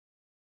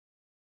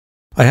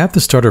I have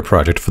the starter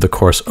project for the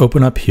course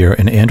open up here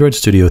in Android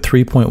Studio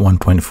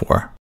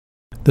 3.1.4.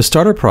 The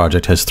starter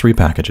project has three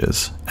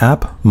packages: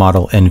 app,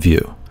 model, and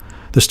view.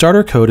 The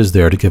starter code is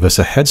there to give us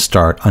a head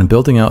start on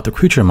building out the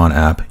CreatureMon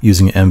app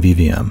using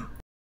MVVM.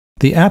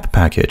 The app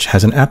package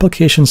has an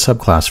application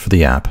subclass for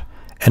the app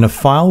and a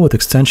file with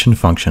extension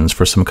functions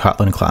for some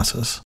Kotlin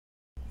classes.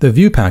 The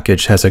view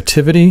package has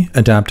activity,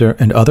 adapter,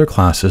 and other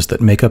classes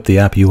that make up the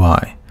app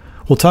UI.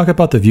 We'll talk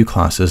about the view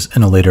classes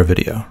in a later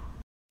video.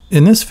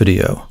 In this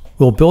video,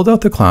 we'll build out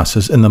the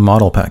classes in the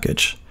model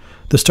package.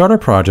 The starter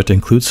project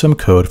includes some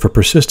code for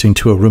persisting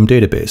to a room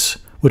database,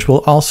 which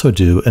we'll also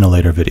do in a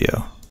later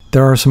video.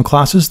 There are some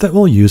classes that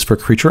we'll use for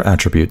creature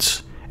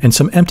attributes, and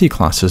some empty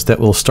classes that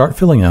we'll start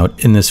filling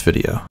out in this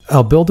video.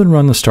 I'll build and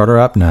run the starter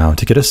app now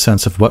to get a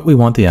sense of what we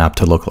want the app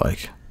to look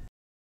like.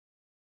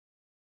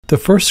 The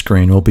first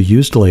screen will be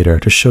used later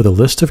to show the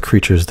list of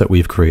creatures that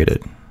we've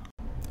created.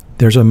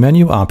 There's a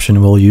menu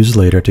option we'll use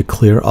later to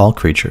clear all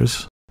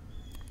creatures.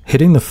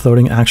 Hitting the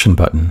floating action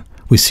button,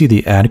 we see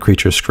the Add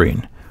Creature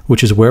screen,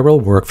 which is where we'll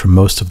work for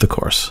most of the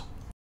course.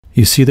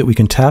 You see that we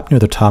can tap near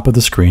the top of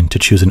the screen to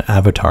choose an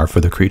avatar for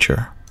the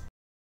creature.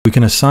 We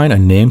can assign a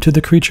name to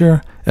the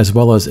creature, as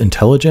well as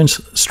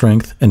intelligence,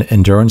 strength, and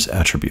endurance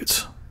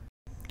attributes.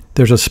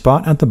 There's a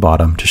spot at the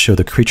bottom to show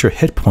the creature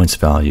hit points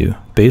value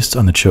based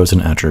on the chosen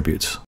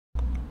attributes.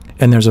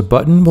 And there's a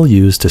button we'll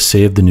use to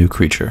save the new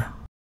creature.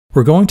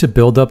 We're going to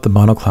build up the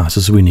model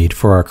classes we need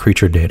for our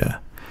creature data.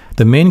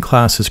 The main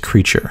class is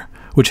creature,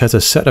 which has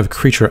a set of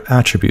creature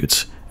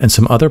attributes and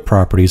some other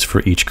properties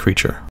for each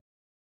creature.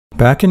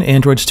 Back in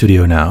Android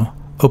Studio now,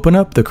 open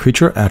up the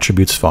creature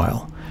attributes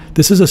file.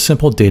 This is a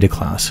simple data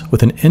class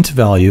with an int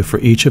value for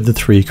each of the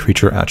three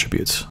creature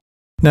attributes.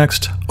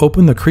 Next,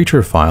 open the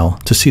creature file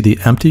to see the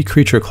empty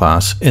creature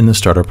class in the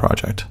starter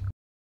project.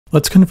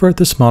 Let's convert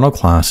this model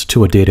class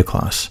to a data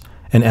class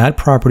and add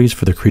properties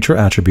for the creature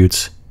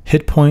attributes,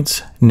 hit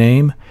points,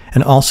 name,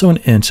 and also an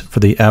int for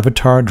the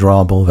avatar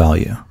drawable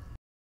value.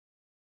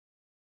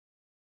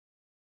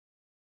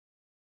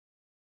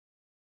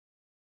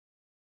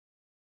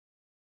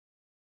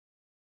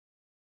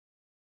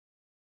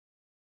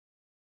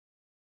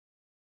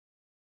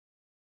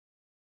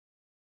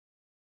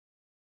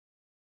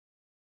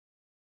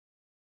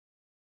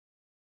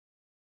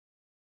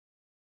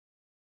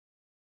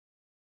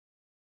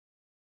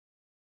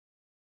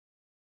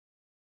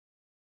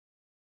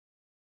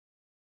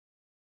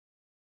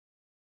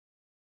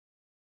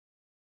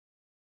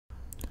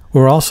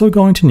 We're also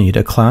going to need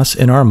a class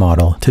in our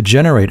model to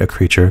generate a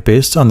creature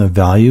based on the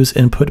values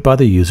input by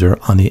the user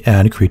on the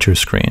Add Creature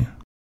screen.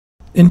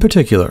 In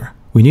particular,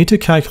 we need to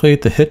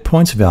calculate the hit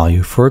points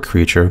value for a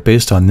creature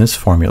based on this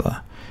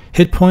formula.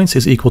 Hit points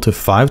is equal to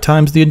 5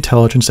 times the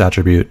intelligence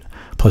attribute,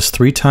 plus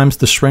 3 times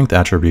the strength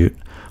attribute,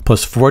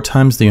 plus 4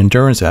 times the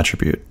endurance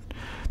attribute.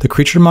 The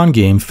CreatureMon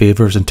game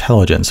favors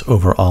intelligence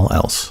over all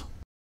else.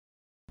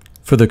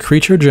 For the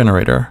creature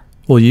generator,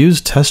 we'll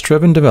use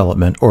test-driven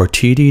development, or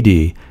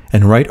TDD,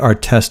 and write our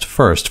test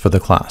first for the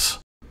class.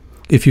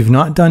 If you've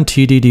not done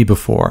TDD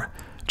before,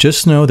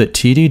 just know that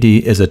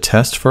TDD is a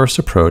test-first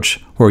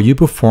approach where you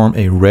perform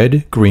a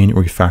red-green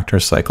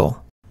refactor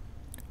cycle.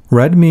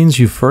 Red means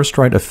you first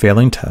write a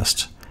failing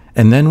test,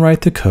 and then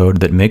write the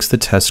code that makes the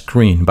test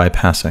green by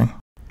passing.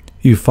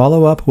 You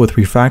follow up with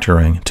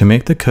refactoring to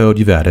make the code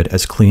you've added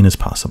as clean as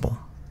possible.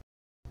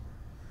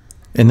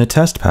 In the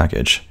test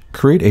package,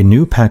 create a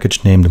new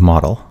package named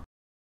model.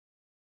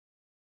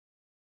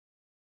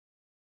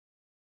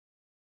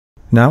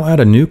 Now add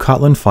a new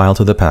Kotlin file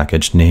to the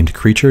package named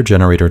Creature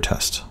Generator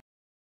Test.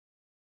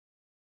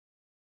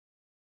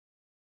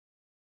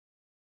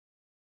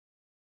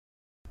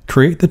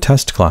 Create the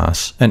test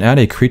class and add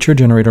a Creature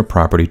Generator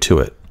property to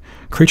it.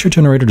 Creature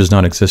Generator does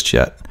not exist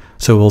yet,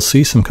 so we'll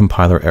see some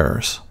compiler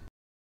errors.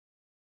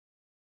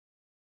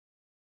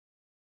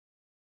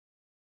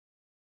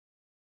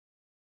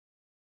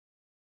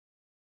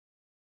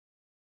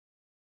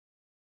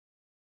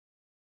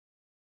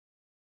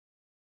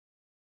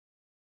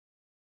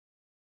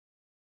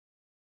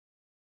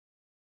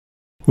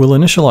 We'll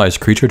initialize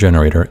Creature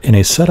Generator in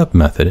a setup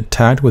method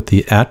tagged with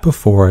the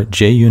 @before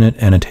JUnit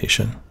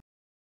annotation.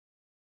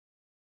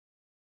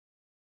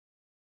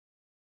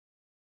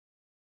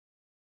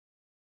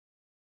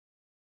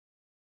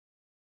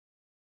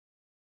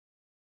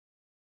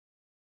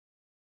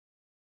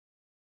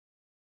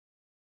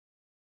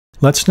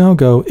 Let's now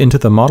go into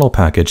the model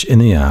package in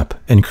the app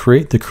and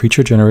create the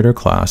Creature Generator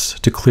class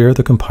to clear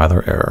the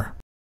compiler error.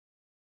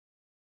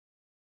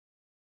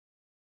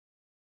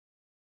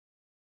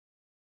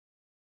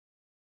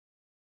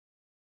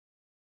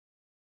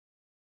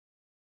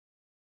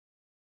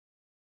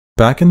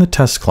 Back in the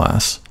test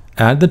class,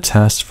 add the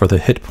test for the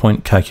hit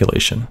point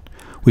calculation.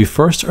 We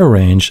first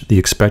arrange the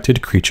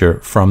expected creature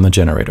from the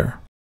generator.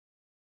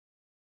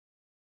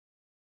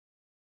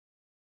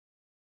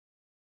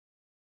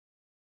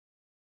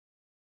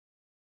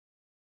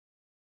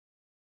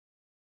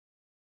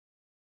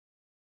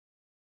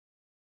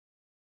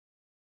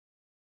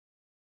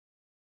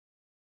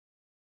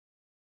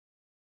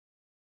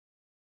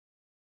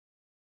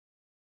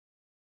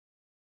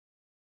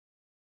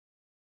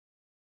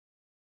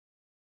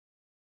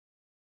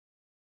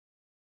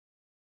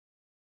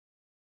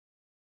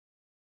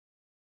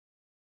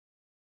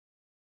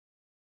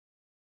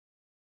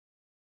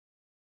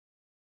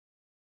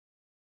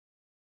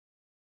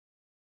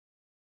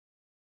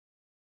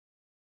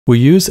 We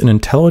use an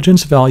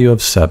intelligence value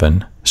of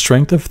 7,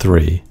 strength of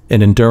 3,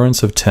 and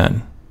endurance of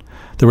 10.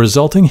 The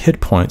resulting hit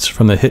points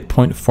from the hit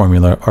point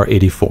formula are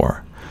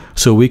 84,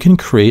 so we can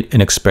create an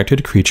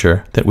expected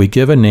creature that we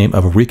give a name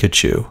of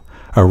Rikachu,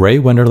 a Ray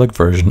Wenderlich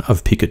version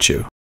of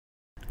Pikachu.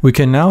 We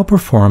can now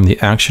perform the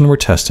action we're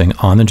testing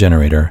on the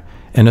generator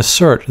and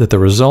assert that the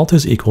result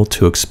is equal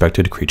to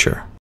expected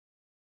creature.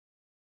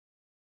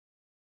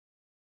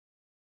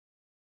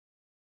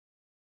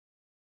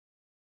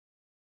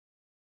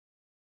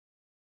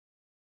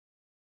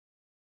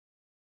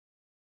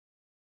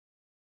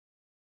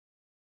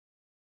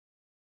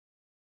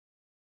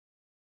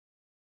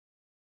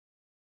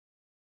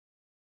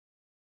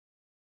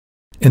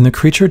 In the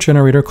creature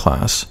generator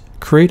class,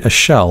 create a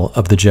shell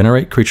of the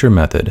generate creature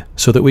method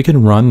so that we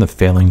can run the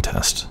failing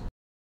test.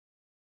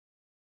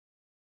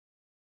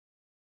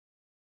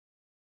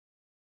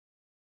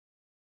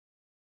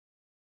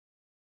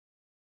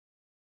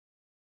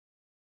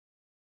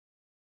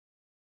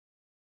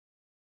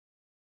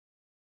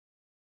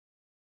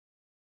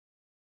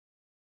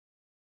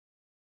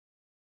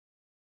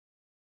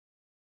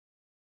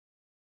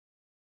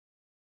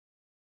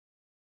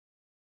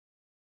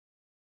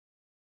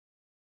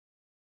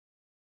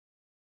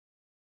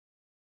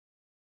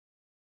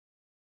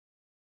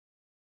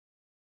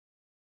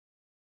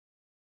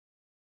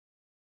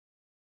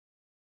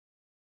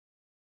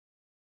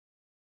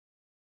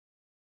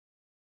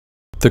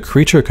 The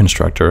creature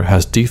constructor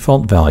has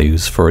default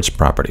values for its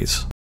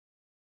properties.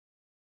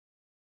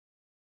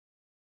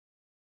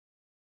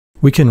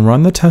 We can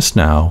run the test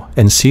now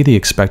and see the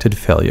expected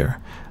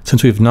failure,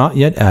 since we've not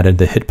yet added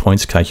the hit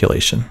points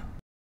calculation.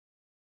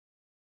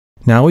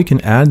 Now we can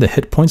add the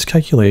hit points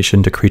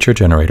calculation to creature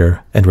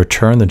generator and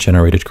return the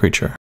generated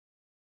creature.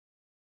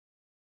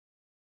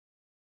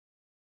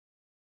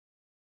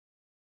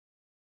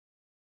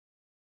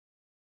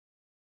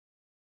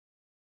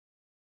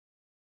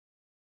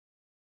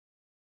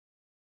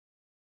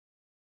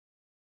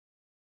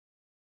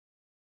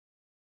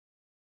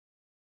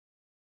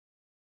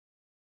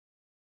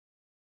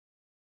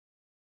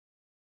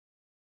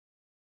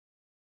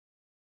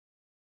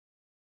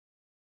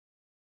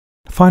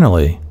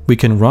 Finally, we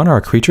can run our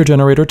creature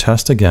generator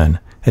test again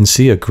and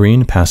see a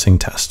green passing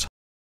test.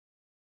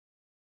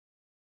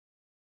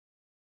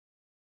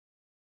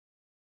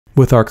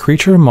 With our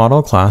creature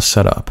model class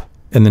set up,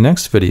 in the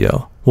next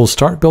video, we'll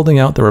start building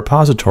out the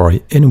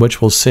repository in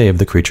which we'll save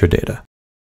the creature data.